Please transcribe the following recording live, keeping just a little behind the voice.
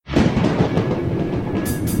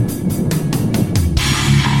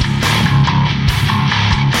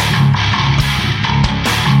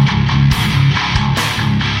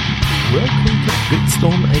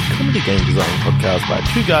Brainstorm, a comedy game design podcast by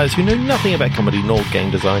two guys who know nothing about comedy nor game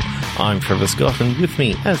design. I'm Trevor Scott, and with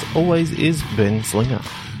me, as always, is Ben Slinger.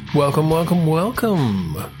 Welcome.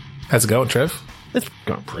 How's it going, Trev? It's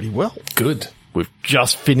going pretty well. Good. We've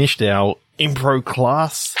just finished our improv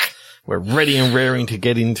class. We're ready and raring to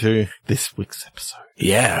get into this week's episode.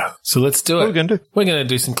 Yeah. So let's do it. What are we going to do? We're going to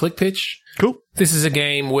do some click pitch. Cool. This is a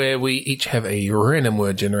game where we each have a random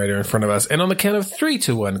word generator in front of us. And on the count of 3,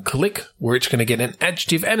 2, 1, click, we're each going to get an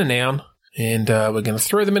adjective and a noun. And we're going to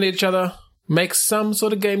throw them at each other, make some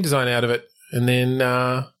sort of game design out of it, and then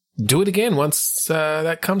do it again once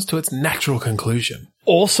that comes to its natural conclusion.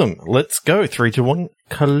 Awesome. Let's go. 3, 2, 1,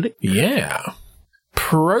 click. Yeah.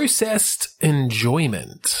 Processed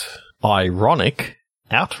enjoyment. Ironic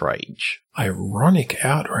outrage. Ironic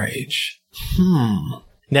outrage.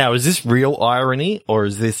 Now, is this real irony, or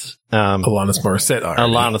is this Alanis Morissette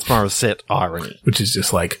irony. Alanis Morissette irony? Which is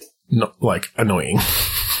just like, not like annoying.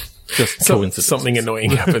 Just coincidence. Something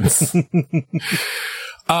annoying happens.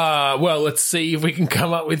 Well, let's see if we can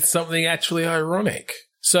come up with something actually ironic.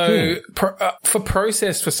 So, for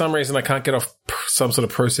processed, for some reason, I can't get off some sort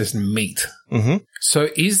of processed meat. Mm-hmm. So,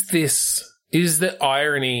 is the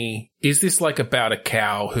irony, is this like about a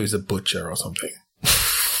cow who's a butcher or something?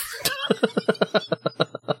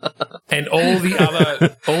 And all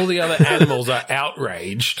the other animals are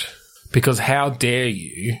outraged because how dare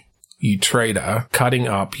you traitor, cutting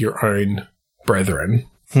up your own brethren.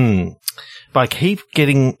 But I keep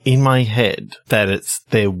getting in my head that it's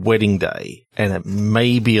their wedding day and it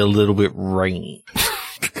may be a little bit rainy.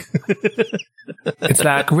 It's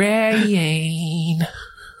like rain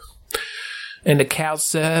and the cow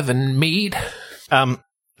serving meat.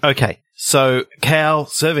 Okay. So, cow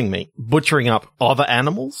serving meat, butchering up other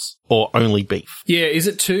animals or only beef? Yeah, is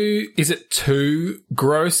it too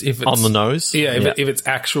gross if it's on the nose? Yeah, if it's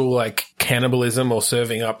actual like cannibalism or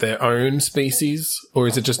serving up their own species, or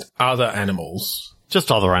is it just other animals?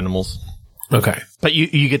 Just other animals. Okay. But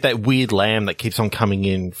you get that weird lamb that keeps on coming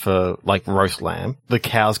in for like roast lamb. The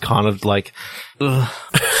cow's kind of like, ugh,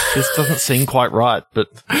 this doesn't seem quite right, but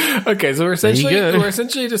okay, so we're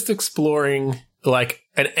essentially just exploring like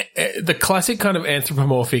the classic kind of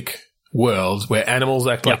anthropomorphic world where animals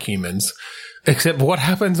act like humans, except what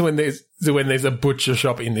happens when there's a butcher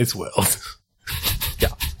shop in this world?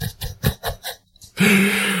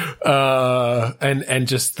 And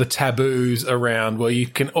just the taboos around, well, you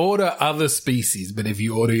can order other species, but if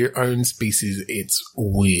you order your own species, it's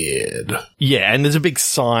weird. Yeah, and there's a big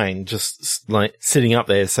sign just like sitting up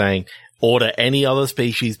there saying, order any other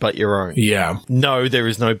species but your own. Yeah. No, there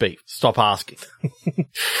is no beef. Stop asking.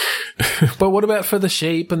 But what about for the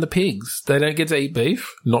sheep and the pigs? They don't get to eat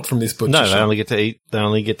beef? Not from this butcher shop. No, they only get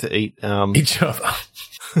to eat each other.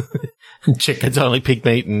 Chicken. It's only pig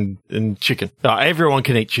meat and chicken. No, everyone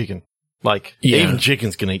can eat chicken. Like, even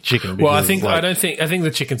chickens can eat chicken. Well, I think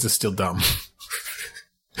the chickens are still dumb.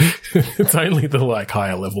 It's only the like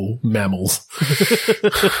higher level mammals.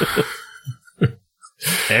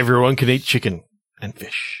 Everyone can eat chicken and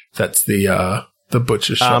fish. That's the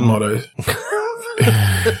butcher shop motto.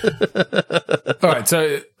 All right,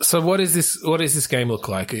 so what does this game look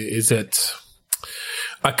like? Is it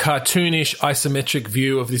a cartoonish isometric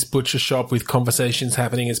view of this butcher shop with conversations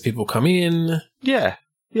happening as people come in? Yeah,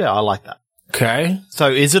 I like that. Okay. So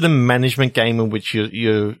is it a management game in which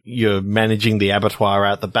you're managing the abattoir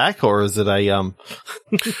out the back, or is it a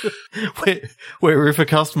where if a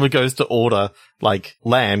customer goes to order like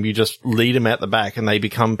lamb, you just lead them out the back and they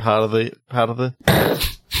become part of the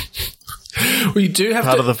well, you do have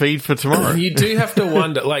part of the feed for tomorrow. You do have to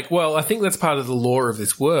wonder, like, well, I think that's part of the lore of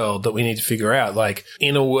this world that we need to figure out. Like,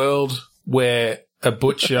 in a world where a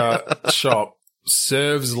butcher shop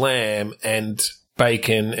serves lamb and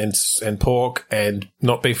bacon and pork and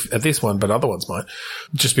not beef at this one, but other ones might,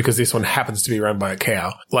 just because this one happens to be run by a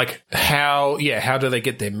cow. Like, how do they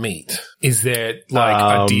get their meat? Is there like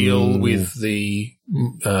a deal with the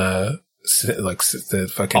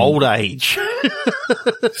the fucking old age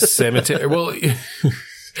cemetery? Well,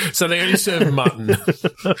 so they only serve mutton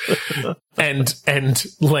and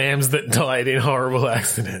lambs that died in horrible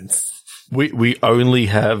accidents. We only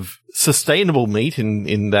have sustainable meat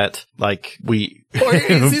in that, like, we... Or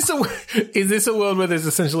is this a world where there's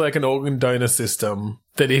essentially like an organ donor system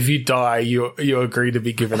that if you die, you agree to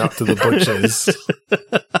be given up to the butchers?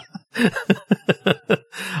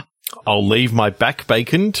 I'll leave my back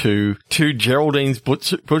bacon to Geraldine's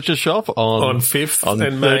butcher shop on 5th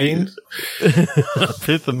and Main.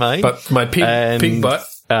 5th and Main. But my pig butt.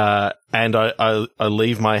 And I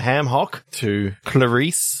leave my ham hock to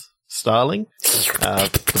Clarice Starling,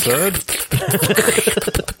 the bird.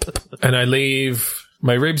 And I leave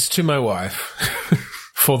my ribs to my wife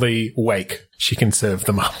for the wake. She can serve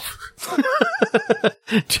them up.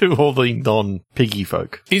 To all the non-piggy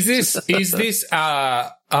folk. Is this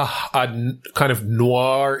a kind of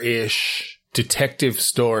noir-ish detective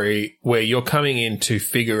story where you're coming in to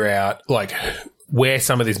figure out like where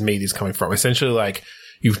some of this meat is coming from? Essentially, like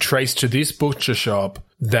you've traced to this butcher shop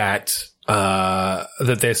that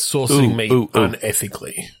they're sourcing meat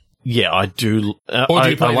unethically. Yeah, I do. Or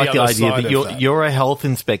do you play I like the other idea side that of you're a health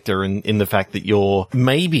inspector in the fact that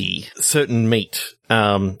maybe certain meat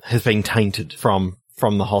has been tainted from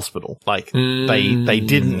the hospital. Like they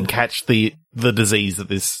didn't catch the disease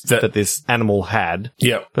that this animal had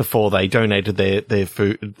before they donated their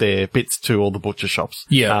food, their bits to all the butcher shops.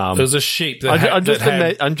 Yeah, there's a sheep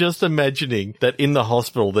that I'm just imagining that in the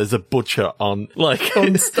hospital there's a butcher on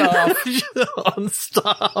staff. on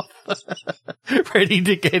staff, ready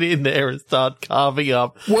to get in there and start carving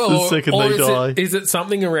up the second they die. Is it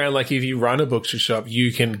something around like if you run a butcher shop,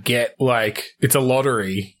 you can get like it's a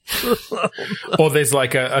lottery, or there's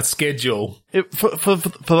like a schedule for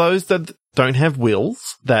those that don't have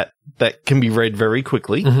wills that can be read very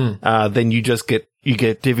quickly. Then you just get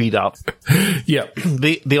divvied up. Yeah,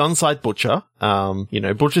 the on-site butcher,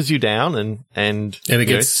 butchers you down and it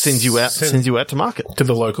gets sends you out to market to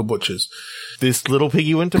the local butchers. This little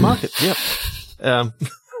piggy went to market. Yep.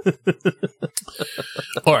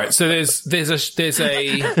 All right, so there's a that's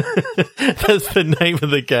the name of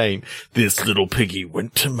the game. This little piggy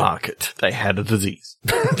went to market. They had a disease.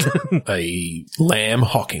 A lamb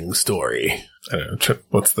hocking story. I don't know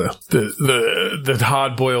what's the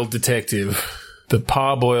hard-boiled detective. The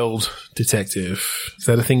parboiled detective. Is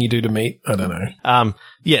that a thing you do to meat? I don't know.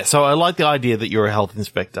 Yeah, so I like the idea that you're a health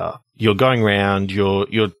inspector. You're going around, you're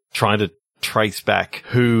trying to trace back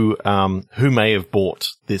who may have bought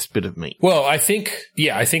this bit of meat. Well, I think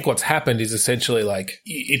what's happened is essentially like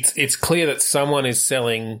it's clear that someone is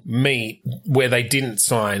selling meat where they didn't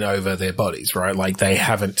sign over their bodies, right? Like they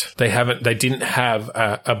didn't have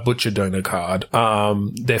a butcher donor card.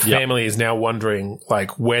 Their family is now wondering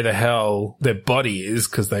like where the hell their body is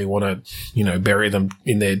because they want to, bury them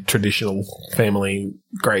in their traditional family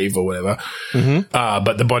grave or whatever.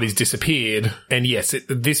 But the body's disappeared. And yes,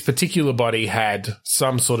 this particular body had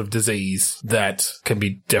some sort of disease that can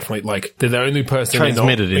be definitely like they're the only person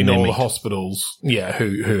transmitted in all the hospitals,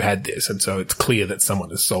 who had this. And so it's clear that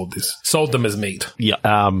someone has sold them as meat.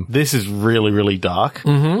 Yeah. This is really, really dark.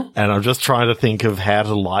 And I'm just trying to think of how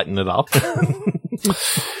to lighten it up.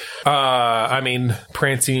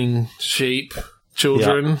 Prancing sheep,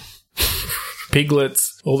 children,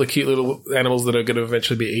 piglets, all the cute little animals that are going to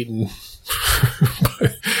eventually be eaten.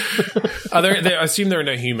 I assume there are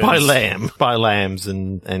no humans. By lambs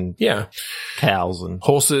and cows and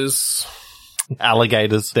horses,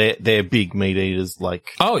 alligators. They're big meat eaters.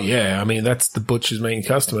 Like, oh yeah, I mean that's the butcher's main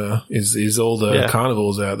customer is all the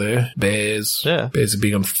carnivores out there. Bears, bears are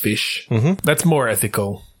big on fish. That's more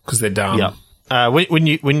ethical because they're dumb. Yeah. When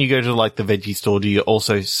you go to like the veggie store, do you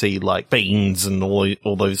also see like beans and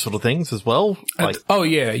all those sort of things as well? Like, oh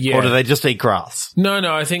yeah. Or do they just eat grass?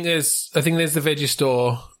 No. I think there's the veggie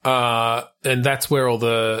store, and that's where all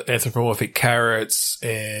the anthropomorphic carrots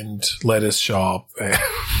and lettuce shop.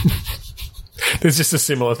 There's just a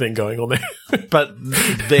similar thing going on there. But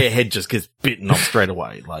their head just gets bitten off straight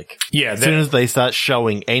away. Like, yeah, as soon as they start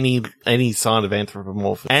showing any sign of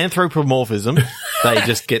anthropomorphism, they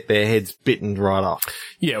just get their heads bitten right off.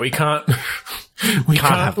 Yeah, we can't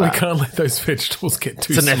let those vegetables get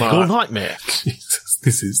too smart. It's an ethical nightmare. Jesus,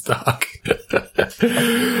 this is dark.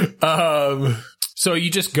 So are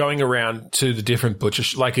you just going around to the different butcher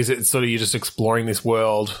like, is it sort of you're just exploring this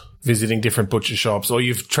world, visiting different butcher shops, or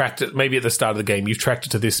you've tracked it, maybe at the start of the game, you've tracked it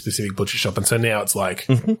to this specific butcher shop, and so now it's like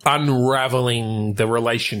unraveling the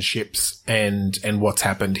relationships and what's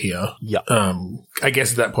happened here. Yeah. I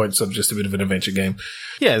guess at that point, it's sort of just a bit of an adventure game.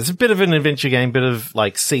 Yeah, it's a bit of an adventure game, bit of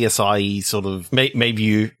like CSI sort of, maybe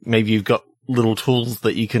you've got little tools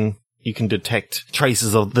that you can detect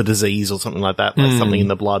traces of the disease or something like that, like something in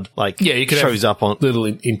the blood, like you could shows up on little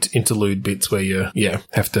interlude bits where you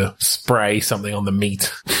have to spray something on the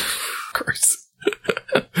meat. Gross.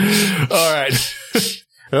 All right.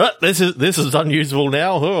 This is unusable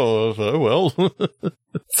now. Oh well.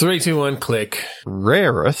 3, 2, 1, click.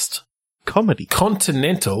 Rarest comedy.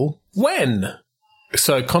 Continental when?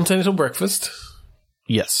 So continental breakfast.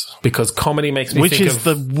 Yes. Because comedy makes me Which think is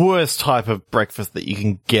the worst type of breakfast that you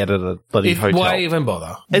can get at a bloody hotel. Why even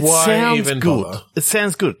bother? It Why sounds even good. bother? It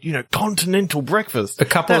sounds good. You know, continental breakfast. A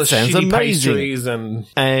couple that of sounds shitty amazing. pastries and...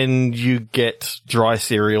 And you get dry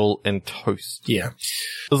cereal and toast. Yeah.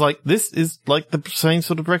 It was like, this is like the same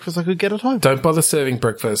sort of breakfast I could get at home. Don't bother serving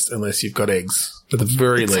breakfast unless you've got eggs. At the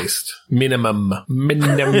very least. Minimum.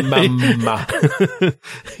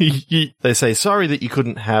 They say, sorry that you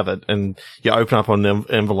couldn't have it. And you open up on an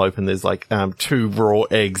envelope and there's like 2 raw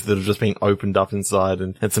eggs that have just been opened up inside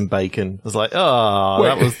and some bacon. It's like,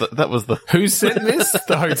 that was the Who sent this?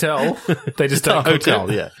 The hotel. They just don't cook hotel,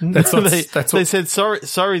 it. yeah. They said,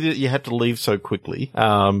 sorry that you had to leave so quickly.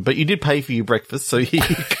 But you did pay for your breakfast, so here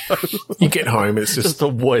you go. You get home, it's just a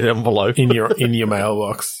white envelope in your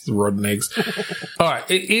mailbox, rotten eggs. All right,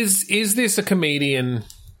 is this a comedian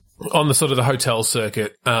on the sort of the hotel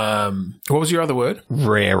circuit? What was your other word?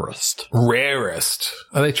 Rarest.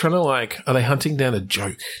 Are they trying to are they hunting down a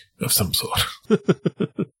joke of some sort?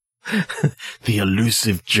 The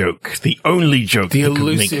elusive joke. The only joke that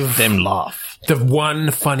could make them laugh. The one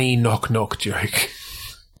funny knock-knock joke.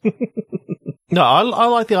 No, I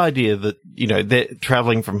like the idea that, you know, they're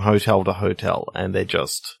traveling from hotel to hotel and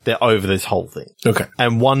they're over this whole thing. Okay.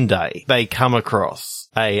 And one day they come across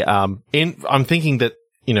I'm thinking that,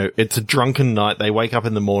 you know, it's a drunken night. They wake up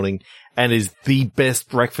in the morning and is the best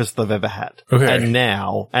breakfast they've ever had. Okay.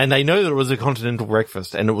 And they know that it was a continental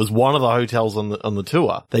breakfast and it was one of the hotels on the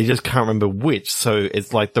tour. They just can't remember which. So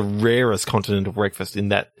it's like the rarest continental breakfast in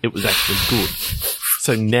that it was actually good.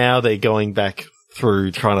 So now they're going back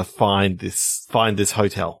through trying to find this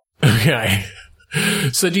hotel. Okay.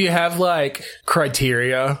 So do you have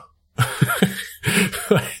criteria?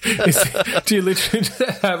 Do you literally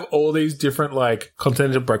have all these different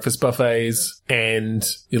continental breakfast buffets and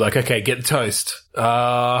you're like, okay, get the toast.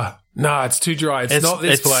 No, it's too dry. It's not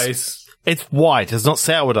this place. It's white. It's not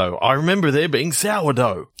sourdough. I remember there being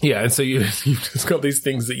sourdough. Yeah, and so you've just got these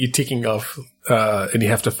things that you're ticking off, and you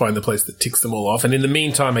have to find the place that ticks them all off. And in the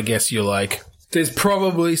meantime, I guess you're like, there's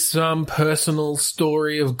probably some personal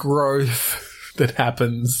story of growth that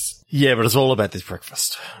happens. Yeah, but it's all about this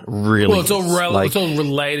breakfast. Really. Well, it's all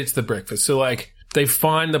related to the breakfast. So they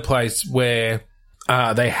find the place where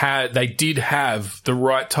they did have the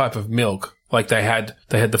right type of milk. They had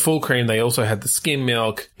the full cream, they also had the skim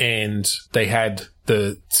milk, and they had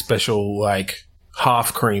the special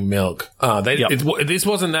half cream milk. This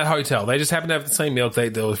wasn't that hotel. They just happened to have the same milk.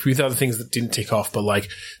 There were a few other things that didn't tick off, but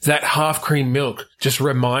that half cream milk just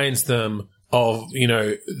reminds them of, you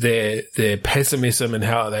know, their pessimism and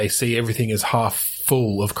how they see everything as half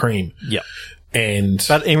full of cream. Yeah.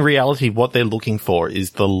 But in reality, what they're looking for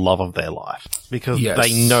is the love of their life, because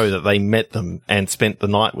they know that they met them and spent the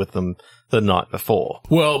night with them the night before.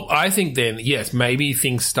 Well, I think then, yes, maybe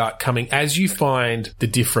things start coming as you find the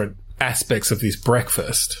different aspects of this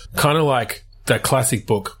breakfast, kind of like that classic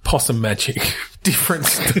book, Possum Magic. Different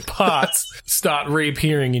parts start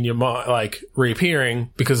reappearing in your mind, reappearing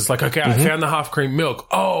because it's like, okay, I found the half cream milk.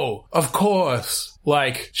 Oh, of course.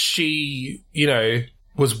 She, you know,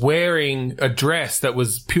 was wearing a dress that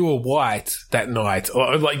was pure white that night.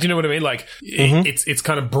 Or, do you know what I mean? It's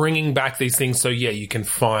kind of bringing back these things. So yeah, you can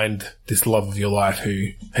find this love of your life who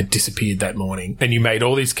had disappeared that morning, and you made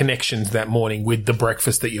all these connections that morning with the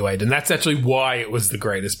breakfast that you ate, and that's actually why it was the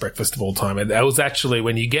greatest breakfast of all time. And that was actually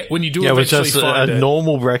when you do eventually just find a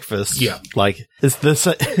normal breakfast. Yeah, it's this.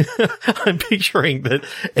 I'm picturing that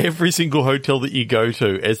every single hotel that you go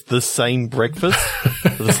to, it's the same breakfast.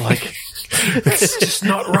 It's it's just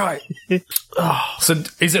not right. So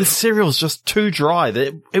is it the cereal's just too dry?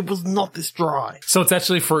 It was not this dry. So it's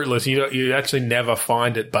actually fruitless. You actually never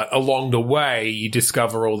find it, but along the way you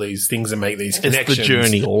discover all these things and make these connections. It's the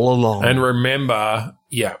journey all along. And remember,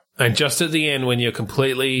 and just at the end when you're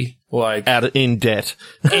completely in debt,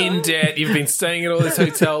 you've been staying at all these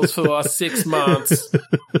hotels for the last 6 months.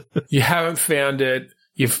 You haven't found it.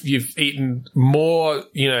 You've eaten more,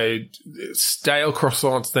 you know, stale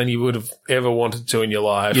croissants than you would have ever wanted to in your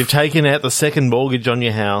life. You've taken out the second mortgage on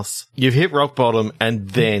your house. You've hit rock bottom, and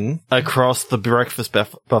then across the breakfast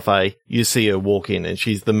buffet, you see her walk in, and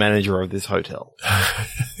she's the manager of this hotel.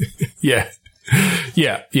 Yeah,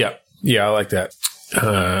 I like that.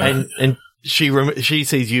 And she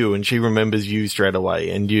sees you, and she remembers you straight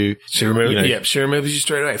away, and she remembers you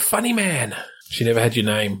straight away. Funny man. She never had your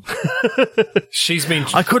name.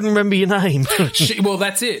 I couldn't remember your name. Well,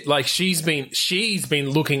 that's it. She's been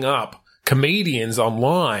looking up comedians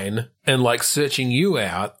online and searching you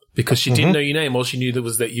out because she didn't know your name. All she knew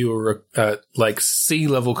was that you were a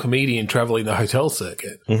C-level comedian traveling the hotel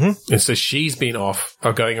circuit. Mm-hmm. And so she's been off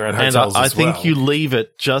or going around hotels and as I think you leave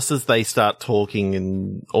it just as they start talking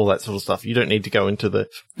and all that sort of stuff. You don't need to go into the...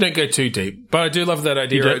 Don't go too deep. But I do love that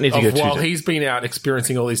idea of while he's been out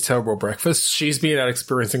experiencing all these terrible breakfasts, she's been out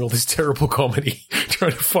experiencing all this terrible comedy,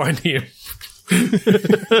 trying to find him.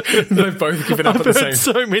 They've both given up at the same time.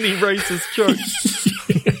 So many racist jokes.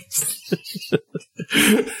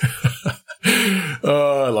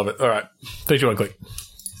 Oh, I love it. All right. 3, 2, 1, click.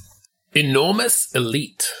 Enormous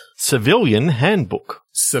Elite. Civilian Handbook.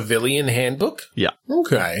 Civilian Handbook? Yeah.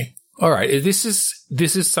 Okay. All right. This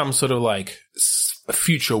is some sort of like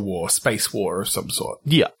future war, space war of some sort.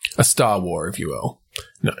 Yeah. A Star War, if you will.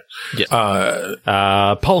 No. Yeah.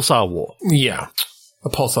 Pulsar War. Yeah. A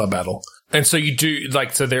Pulsar battle. And so you do,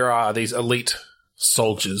 so there are these elite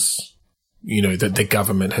soldiers, that the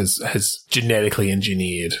government has genetically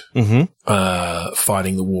engineered,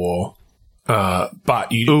 fighting the war.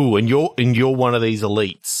 But you... Ooh, and you're one of these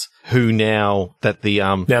elites who now that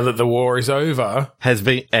now that the war is over...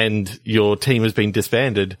 and your team has been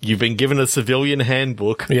disbanded, you've been given a civilian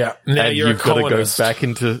handbook. Yeah. Now and you're you've a colonist. got to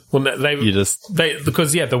go back into... Well,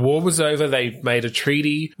 because the war was over, they made a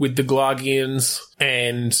treaty with the Glargians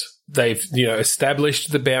and... They've,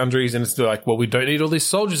 established the boundaries, and it's like, well, we don't need all these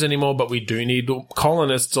soldiers anymore, but we do need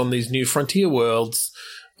colonists on these new frontier worlds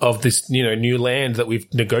of this, new land that we've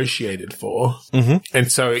negotiated for. Mm-hmm. And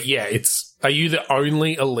so, are you the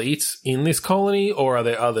only elite in this colony, or are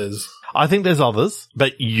there others? I think there's others,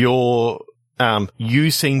 but you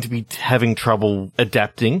seem to be having trouble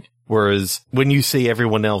adapting. Whereas when you see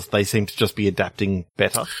everyone else, they seem to just be adapting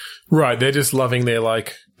better. Right. They're just loving their,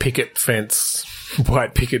 picket fence,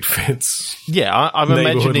 white picket fence. Yeah, I'm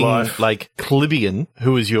imagining, life. Clibian,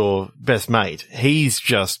 who is your best mate. He's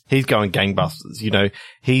going gangbusters,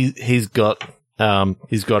 He's got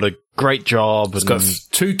a great job. He's got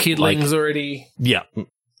 2 kidlings already. Yeah.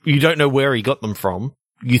 You don't know where he got them from.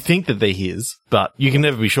 You think that they're his, but you can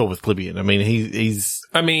never be sure with Clibian.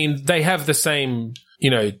 I mean, they have the same...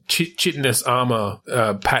 chitinous armor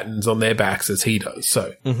patterns on their backs as he does.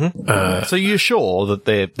 So, so you're sure that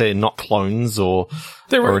they're not clones or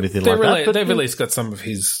anything like that? But they've at least got some of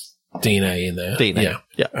his DNA in there. DNA,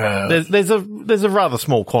 yeah. There's a rather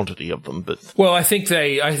small quantity of them, but I think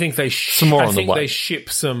they some more on the way. They ship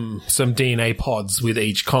some DNA pods with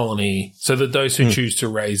each colony, so that those who choose to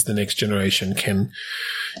raise the next generation can,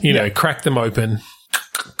 crack them open.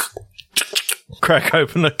 Crack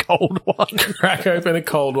open a cold one. Crack open a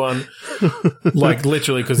cold one.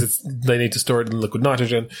 Literally, because they need to store it in liquid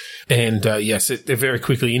nitrogen. And, they're very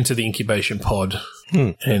quickly into the incubation pod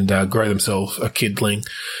and grow themselves a kidling.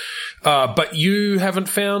 But you haven't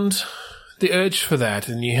found the urge for that,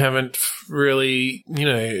 and you haven't really,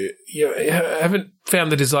 you haven't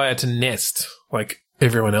found the desire to nest like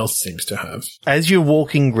everyone else seems to have. As you're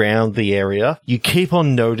walking around the area, you keep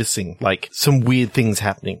on noticing, some weird things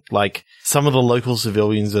happening. Some of the local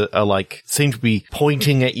civilians are seem to be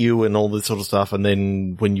pointing at you and all this sort of stuff. And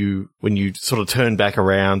then when you sort of turn back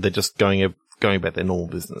around, they're just going about their normal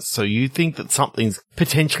business. So you think that something's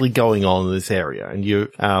potentially going on in this area.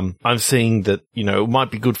 And I'm seeing that, it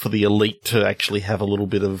might be good for the elite to actually have a little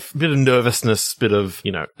bit of nervousness, bit of,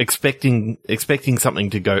 expecting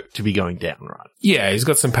something to be going down, right? Yeah, he's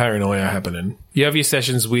got some paranoia happening. You have your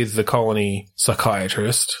sessions with the colony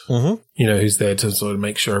psychiatrist, who's there to sort of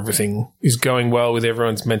make sure everything is going well with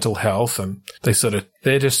everyone's mental health. And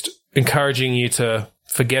they're just encouraging you to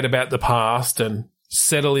forget about the past and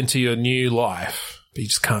settle into your new life, but you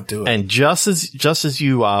just can't do it. And just as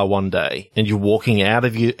you are one day, and you're walking out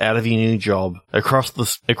of your new job across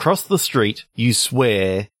the street, you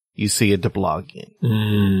swear you see a Deblargian,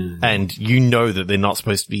 and you know that they're not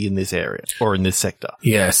supposed to be in this area or in this sector.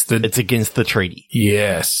 Yes, it's against the treaty.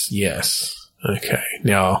 Yes. Okay.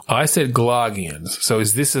 Now I said Glargians, so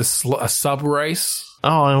is this a sub race?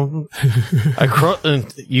 Oh,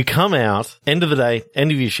 you come out, end of the day,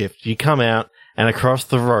 end of your shift, you come out, and across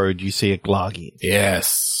the road you see a Glargian.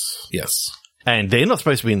 Yes. And they're not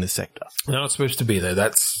supposed to be in this sector. They're not supposed to be there.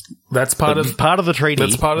 That's part of the treaty.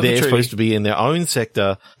 That's part of the treaty. They're supposed to be in their own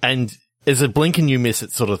sector, and it's a blink and you miss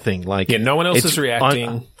it sort of thing. No one else is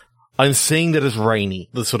reacting. I'm seeing that it's rainy.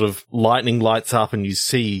 The sort of lightning lights up and you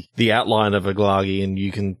see the outline of a Glargian, and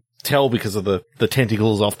you can tell because of the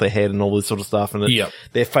tentacles off their head and all this sort of stuff, and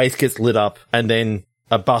their face gets lit up, and then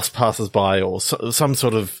a bus passes by or some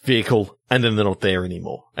sort of vehicle, and then they're not there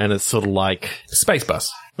anymore. And it's sort of like... Space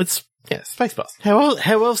bus. Space bus.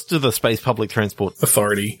 How else do the Space Public Transport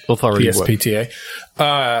Authority work? PSPTA.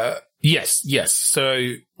 Yes.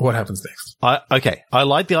 So what happens next? I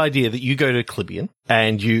like the idea that you go to Clibion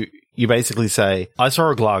and you basically say, I saw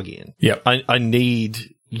a Glargian. Yep. I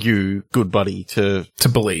need you, good buddy, to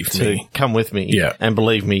believe me. Come with me and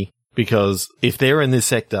believe me, because if they're in this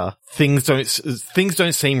sector, things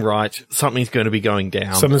don't seem right. Something's going to be going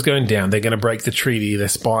down. Something's going down. They're going to break the treaty. They're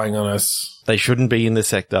spying on us. They shouldn't be in this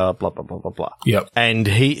sector, blah, blah, blah, blah, blah. Yep. And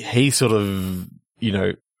he sort of,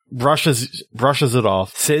 brushes it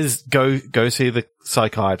off, says, go see the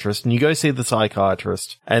psychiatrist, and you go see the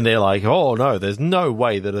psychiatrist, and they're like, oh no, there's no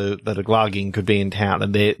way that a Glargian could be in town,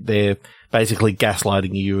 and they're basically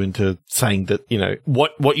gaslighting you into saying that,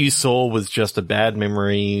 what you saw was just a bad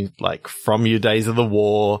memory, like, from your days of the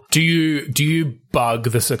war. Do you bug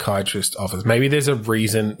the psychiatrist office? Maybe there's a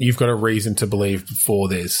reason, you've got a reason to believe before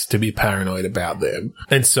this, to be paranoid about them.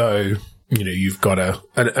 And so, you've got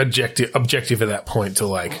an objective at that point to,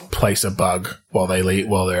 like, place a bug while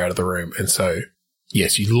they're out of the room. And so,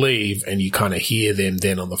 yes, you leave and you kind of hear them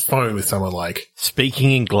then on the phone with someone like,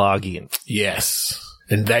 speaking in Glargian. Yes.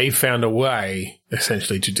 And they found a way,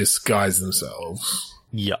 essentially, to disguise themselves.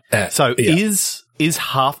 Yeah. So is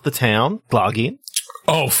half the town Glargian?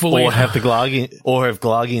 Oh, fully. Or have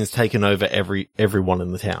Glargians taken over everyone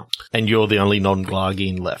in the town, and you're the only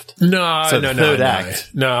non-Glargian left? No, so no, third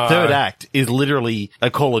no. Third act is literally a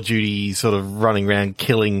Call of Duty sort of running around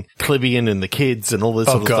killing Clibion and the kids and all this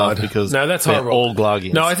sort of stuff, because that's they're horrible. all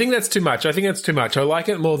Glargians. No, I think that's too much. I like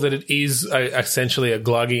it more that it is essentially a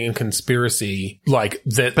Glargian conspiracy. Like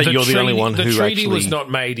that. But you're the only one who the treaty actually was not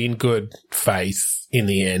made in good faith in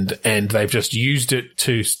the end, and they've just used it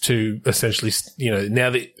to essentially, now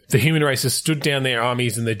that the human race has stood down their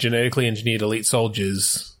armies and their genetically engineered elite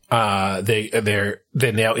soldiers, they're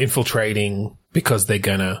now infiltrating because they're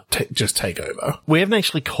gonna just take over. We haven't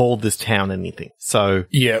actually called this town anything, so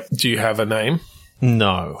yeah. Do you have a name?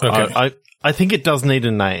 No. Okay. I think it does need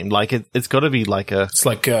a name. Like it's got to be like a. It's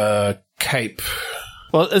like a Cape.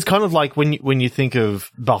 Well, it's kind of like when you think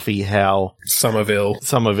of Buffy, how Somerville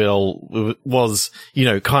was,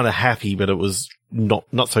 kind of happy, but it was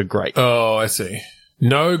not so great. Oh, I see.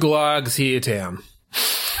 No Glargs here, town.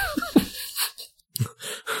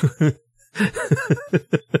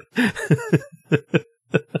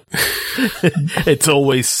 It's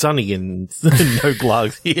always sunny and no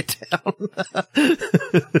Glargs here, town.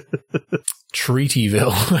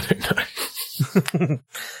 Treatyville. I don't know.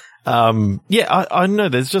 I know.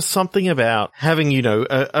 There's just something about having,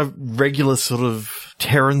 a regular sort of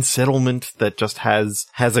Terran settlement that just has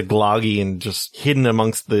a Glargian just hidden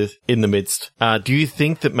in the midst. Do you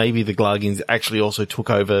think that maybe the Glargians actually also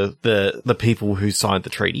took over the people who signed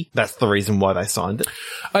the treaty? That's the reason why they signed it.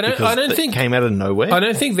 I don't think it came out of nowhere. I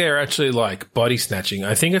don't think they're actually like body snatching.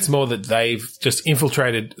 I think it's more that they've just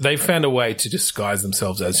infiltrated. They've found a way to disguise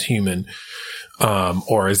themselves as human,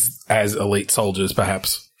 or as elite soldiers,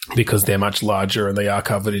 perhaps. Because they're much larger and they are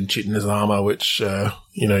covered in chitinous armor, which,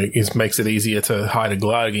 makes it easier to hide a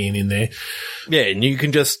Glargian in there. Yeah, and you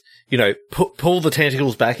can just, pull the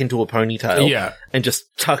tentacles back into a ponytail. And just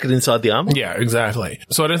tuck it inside the armor. Yeah, exactly.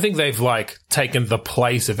 So I don't think they've, taken the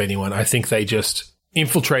place of anyone. I think they just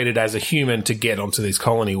infiltrated as a human to get onto these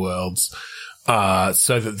colony worlds,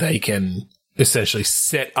 so that they can essentially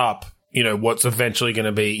set up, what's eventually going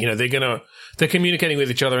to be, they're communicating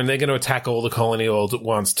with each other and they're going to attack all the colony worlds at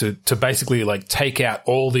once to basically take out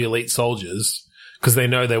all the elite soldiers because they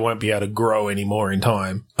know they won't be able to grow anymore in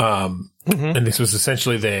time. And this was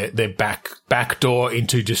essentially their back door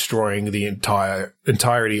into destroying the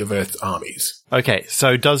entirety of Earth's armies. Okay,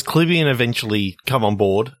 so does Clibion eventually come on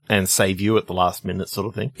board and save you at the last minute sort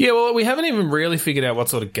of thing? Yeah, well, we haven't even really figured out what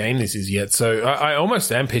sort of game this is yet, so I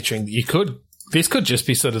almost am picturing this could just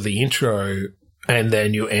be sort of the intro, and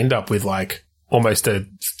then you end up with almost a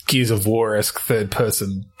Gears of War-esque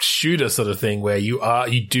third-person shooter sort of thing where you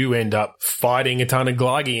do end up fighting a ton of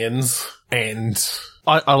Glargians, and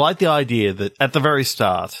I like the idea that at the very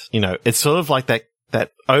start, it's sort of like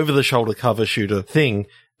that over-the-shoulder cover shooter thing,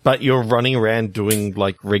 but you're running around doing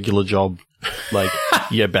regular job,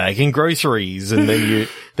 you're bagging groceries, and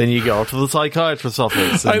then you go up to the psychiatrist's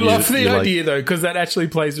office. I love the idea though, because that actually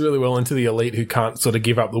plays really well into the elite who can't sort of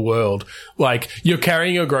give up the world. You're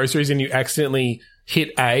carrying your groceries and you accidentally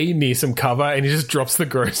hit A near some cover, and he just drops the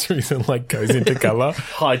groceries and goes into cover,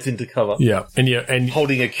 hides into cover. Yeah, and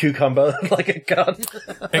holding a cucumber like a gun.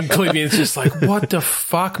 And Clibion's just what the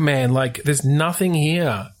fuck, man? There's nothing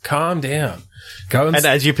here. Calm down. Go and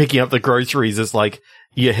as you're picking up the groceries, it's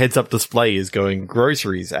your heads-up display is going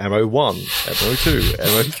groceries, ammo 1, ammo 2,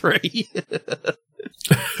 ammo 3.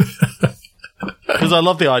 Because I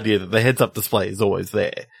love the idea that the heads-up display is always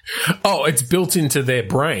there. Oh, it's built into their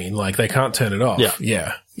brain. Like, they can't turn it off.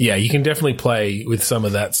 Yeah. Yeah, you can definitely play with some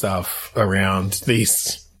of that stuff around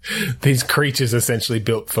these creatures essentially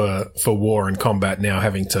built for war and combat now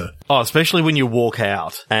having to... Oh, especially when you walk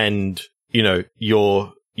out and, you know,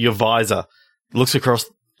 your visor looks across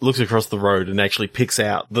the road and actually picks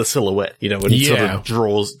out the silhouette, you know, when it sort of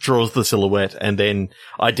draws the silhouette and then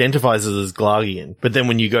identifies it as Glargian. But then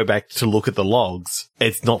when you go back to look at the logs,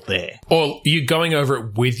 it's not there. Or you're going over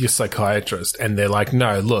it with your psychiatrist and they're like,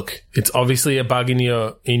 no, look, it's obviously a bug in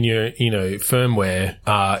your, you know, firmware.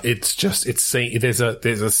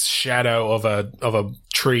 There's a shadow of a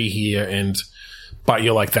tree here but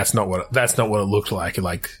you're like, that's not what it looked like.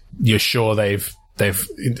 Like, you're sure they've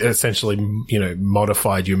essentially, you know,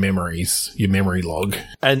 modified your memory log.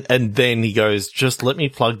 And then he goes, just let me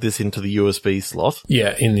plug this into the USB slot.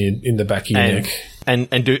 Yeah, in the back of your neck.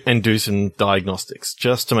 And do some diagnostics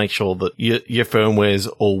just to make sure that your firmware's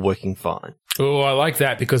all working fine. Oh, I like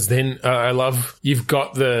that because then I love you've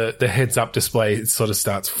got the heads up display. It sort of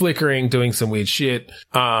starts flickering, doing some weird shit.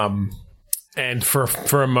 And for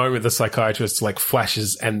a moment, the psychiatrist like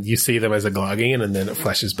flashes and you see them as a Glargian and then it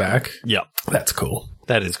flashes back. Yeah. That's cool.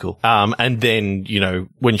 That is cool. And then, you know,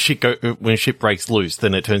 when shit breaks loose,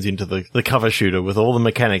 then it turns into the cover shooter with all the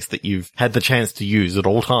mechanics that you've had the chance to use at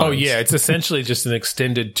all times. Oh yeah. It's essentially just an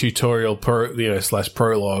extended tutorial /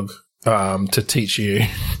 prologue,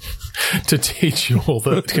 to teach you all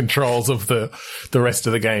the controls of the rest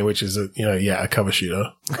of the game, which is a cover shooter.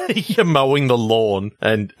 You're mowing the lawn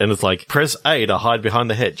and it's like, press A to hide behind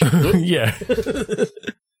the hedge. Yeah.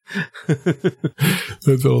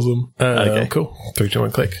 That's awesome. Okay. Cool. 3, 2,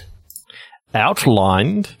 1, click.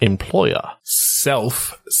 Outlined employer.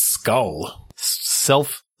 Self-skull.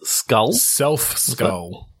 Self-skull?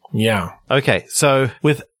 Self-skull. Yeah. Okay, so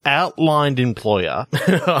with outlined employer,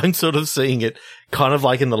 I'm sort of seeing it kind of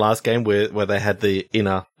like in the last game where they had the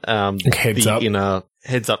inner inner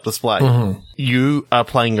heads-up display. Mm-hmm. You are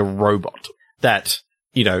playing a robot that,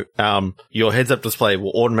 you know, your heads-up display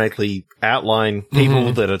will automatically outline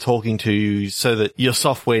people that are talking to you so that your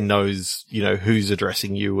software knows, you know, who's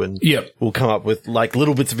addressing you and will come up with like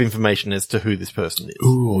little bits of information as to who this person is.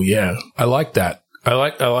 Ooh, yeah. I like that. I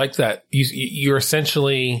like that. You're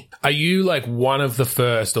essentially, are you like one of the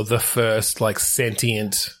first or the first like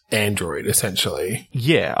sentient android essentially?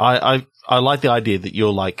 Yeah, I like the idea that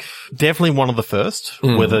you're like definitely one of the first,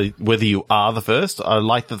 whether you are the first. I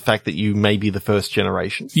like the fact that you may be the first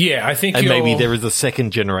generation. Yeah, I think and maybe there is a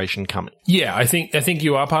second generation coming. Yeah, I think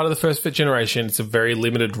you are part of the first generation. It's a very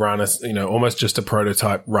limited run, you know, almost just a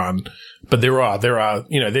prototype run. But there are,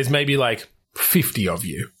 you know, there's maybe like 50 of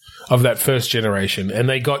you. Of that first generation, and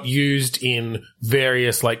they got used in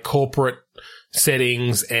various like corporate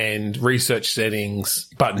settings and research settings,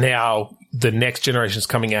 but now the next generation is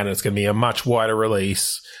coming out and it's going to be a much wider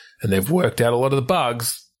release and they've worked out a lot of the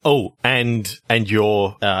bugs. Oh, and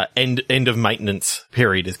your end of maintenance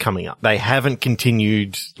period is coming up. They haven't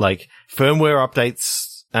continued like firmware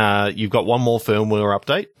updates. You've got one more firmware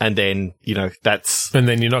update and then, you know, and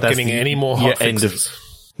then you're not getting any more hot fixes.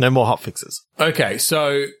 No more hot fixes. Okay,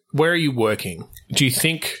 so where are you working? Do you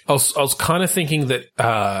think I was kind of thinking that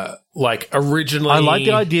like originally I like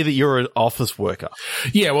the idea that you're an office worker.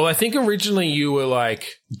 Yeah, well I think originally you were like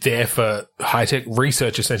there for high-tech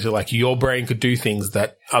research essentially, like your brain could do things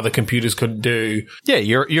that other computers couldn't do. Yeah,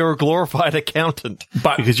 you're a glorified accountant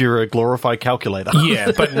because you're a glorified calculator.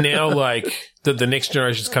 Yeah, but now like the next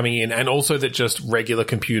generation is coming in and also that just regular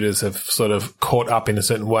computers have sort of caught up in a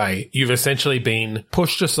certain way. You've essentially been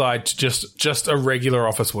pushed aside to just a regular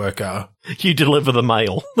office worker. You deliver the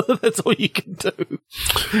mail. That's all you can do.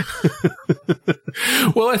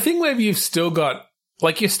 Well, I think maybe you've still got,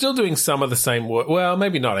 like, you're still doing some of the same work. Well,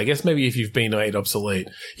 maybe not. I guess maybe if you've been made obsolete.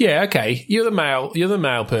 Yeah, okay. You're the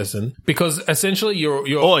mail person because essentially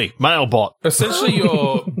you're Oi, mailbot. Essentially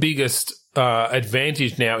your biggest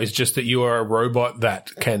advantage now is just that you are a robot that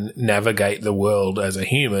can navigate the world as a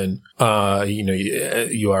human. You know,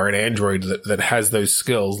 you are an android that has those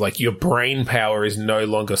skills. Like your brain power is no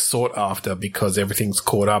longer sought after because everything's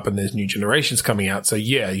caught up and there's new generations coming out. So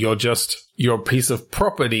yeah, you're a piece of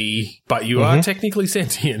property, but you are technically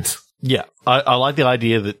sentient. Yeah, I like the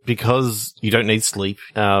idea that because you don't need sleep,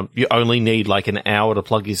 you only need like an hour to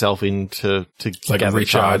plug yourself in to like gather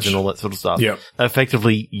recharge and all that sort of stuff. Yep.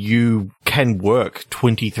 Effectively, you can work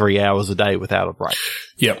 23 hours a day without a break.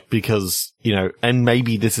 Yep. Because, you know, and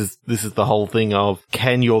maybe this is the whole thing of,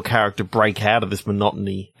 can your character break out of this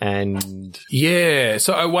monotony and... Yeah,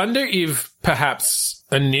 so I wonder if perhaps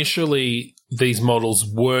initially these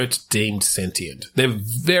models weren't deemed sentient. They're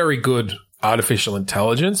very good artificial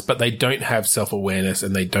intelligence, but they don't have self-awareness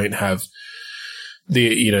and they don't have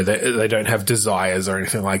they don't have desires or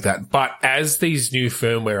anything like that. But as these new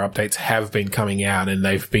firmware updates have been coming out and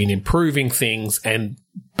they've been improving things and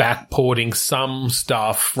backporting some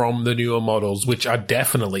stuff from the newer models, which are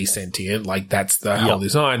definitely sentient, like that's the whole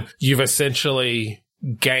design, you've essentially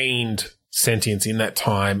gained sentience in that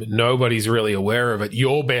time. Nobody's really aware of it.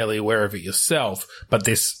 You're barely aware of it yourself, but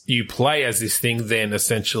you play as this thing then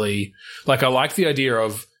essentially, like I like the idea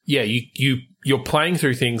of, you're playing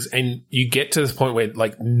through things and you get to this point where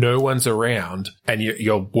like no one's around and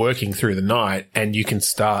you're working through the night and you can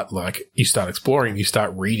start exploring, you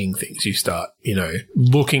start reading things, you start,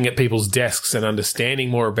 looking at people's desks and understanding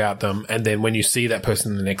more about them. And then when you see that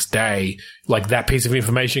person the next day, like that piece of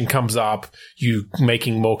information comes up, you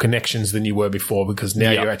making more connections than you were before because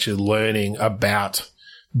now you're actually learning about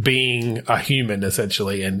being a human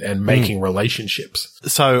essentially and making relationships.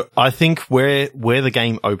 So I think where the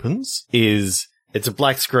game opens is it's a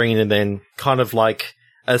black screen and then kind of like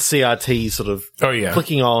a CRT sort of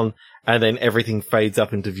clicking on and then everything fades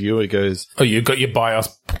up into view. It goes, oh, you've got your BIOS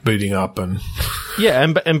booting up and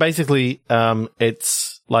and basically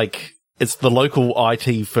it's like it's the local IT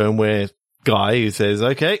firmware guy who says,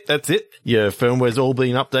 okay, that's it. Your firmware's all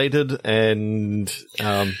been updated and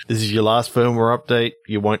this is your last firmware update.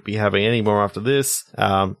 You won't be having any more after this.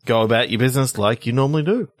 Go about your business like you normally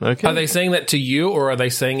do. Okay. Are they saying that to you or are they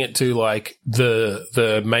saying it to like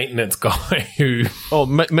the maintenance guy who... Oh,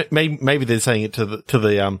 maybe they're saying it to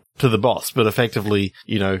the boss, but effectively,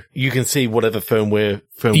 you can see whatever firmware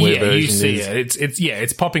version you see is.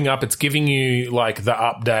 It's popping up. It's giving you like the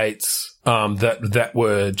updates that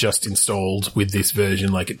were just installed with this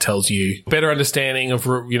version. Like it tells you better understanding of,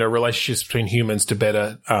 relationships between humans to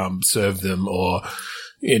better, serve them or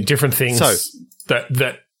different things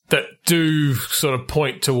that do sort of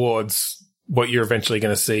point towards what you're eventually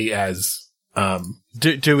going to see as,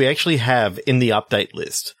 Do we actually have in the update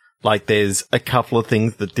list, like there's a couple of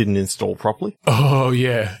things that didn't install properly? Oh,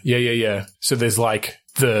 yeah. So there's like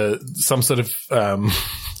some sort of,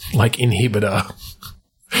 like inhibitor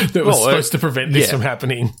that was supposed to prevent this from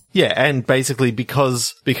happening. Yeah, and basically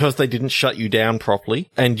because they didn't shut you down properly,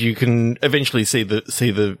 and you can eventually see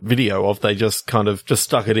the video of they just kind of just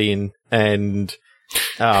stuck it in and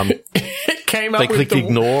it came up they clicked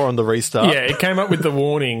ignore on the restart. Yeah, it came up with the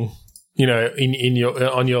warning, in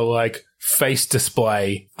your on your like face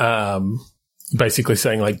display, basically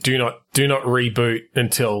saying like do not reboot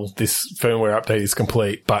until this firmware update is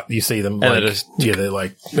complete. But you see them like they're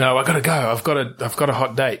like, no, I gotta go. I've got a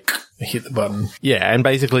hot date. Hit the button. Yeah, and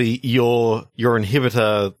basically your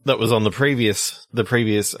inhibitor that was on the previous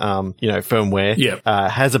firmware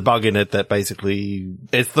has a bug in it that basically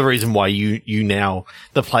it's the reason why you now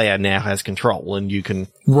the player now has control and you can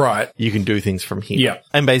do things from here. Yeah.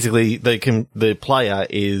 And basically the player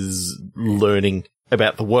is learning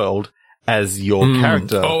about the world as your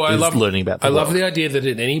character learning about the world. I love the idea that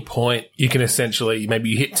at any point you can essentially, maybe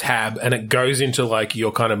you hit tab and it goes into like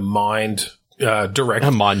your kind of mind direct.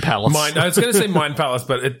 A mind palace. I was going to say mind palace,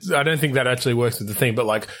 but I don't think that actually works with the thing. But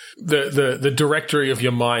like the directory of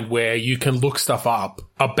your mind where you can look stuff up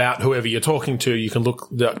about whoever you're talking to. You can look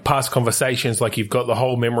at past conversations, like you've got the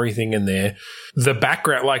whole memory thing in there. The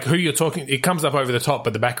background, like who you're talking, it comes up over the top,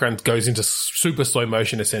 but the background goes into super slow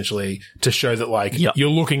motion essentially to show that like you're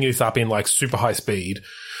looking this up in like super high speed.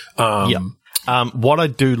 What I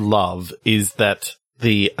do love is that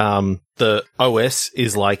the OS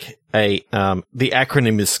is like the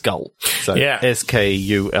acronym is SKULL. So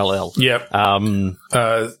SKULL. Yep.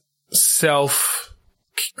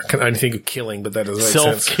 I can only think of killing, but that doesn't make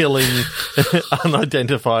sense. Self-killing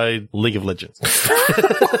unidentified League of Legends.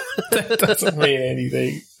 That doesn't mean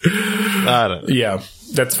anything. I don't know. Yeah,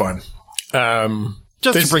 that's fine.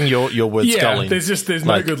 Just to bring your word skull in. There's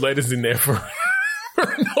no good letters in there for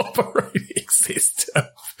an operating system.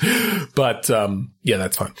 But,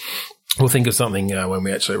 that's fine. We'll think of something when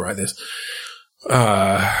we actually write this.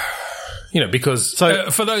 Because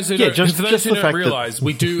for those who don't realize,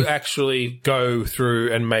 we do actually go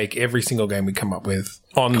through and make every single game we come up with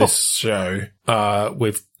on this show.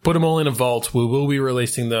 We've put them all in a vault. We will be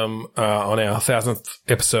releasing them on our 1000th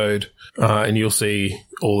episode, and you'll see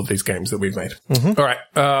all of these games that we've made. Mm-hmm. All right,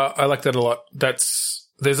 I like that a lot.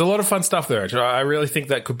 There's a lot of fun stuff there. Actually, I really think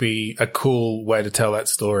that could be a cool way to tell that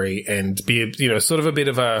story and be, sort of a bit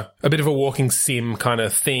of a walking sim kind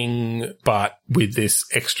of thing, but with this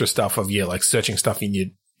extra stuff of like searching stuff in your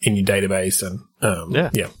database and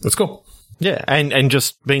that's cool. Yeah, and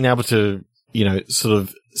just being able to sort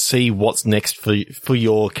of see what's next for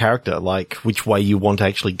your character, like which way you want to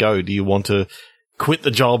actually go. Do you want to quit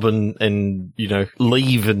the job and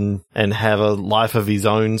leave and have a life of his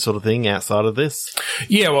own sort of thing outside of this.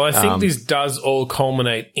 Yeah, well, I think this does all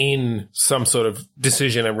culminate in some sort of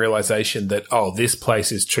decision and realization that, this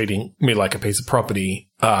place is treating me like a piece of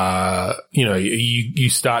property. You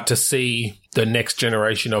start to see the next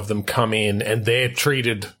generation of them come in and they're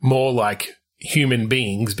treated more like human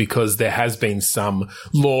beings because there has been some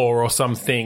law or something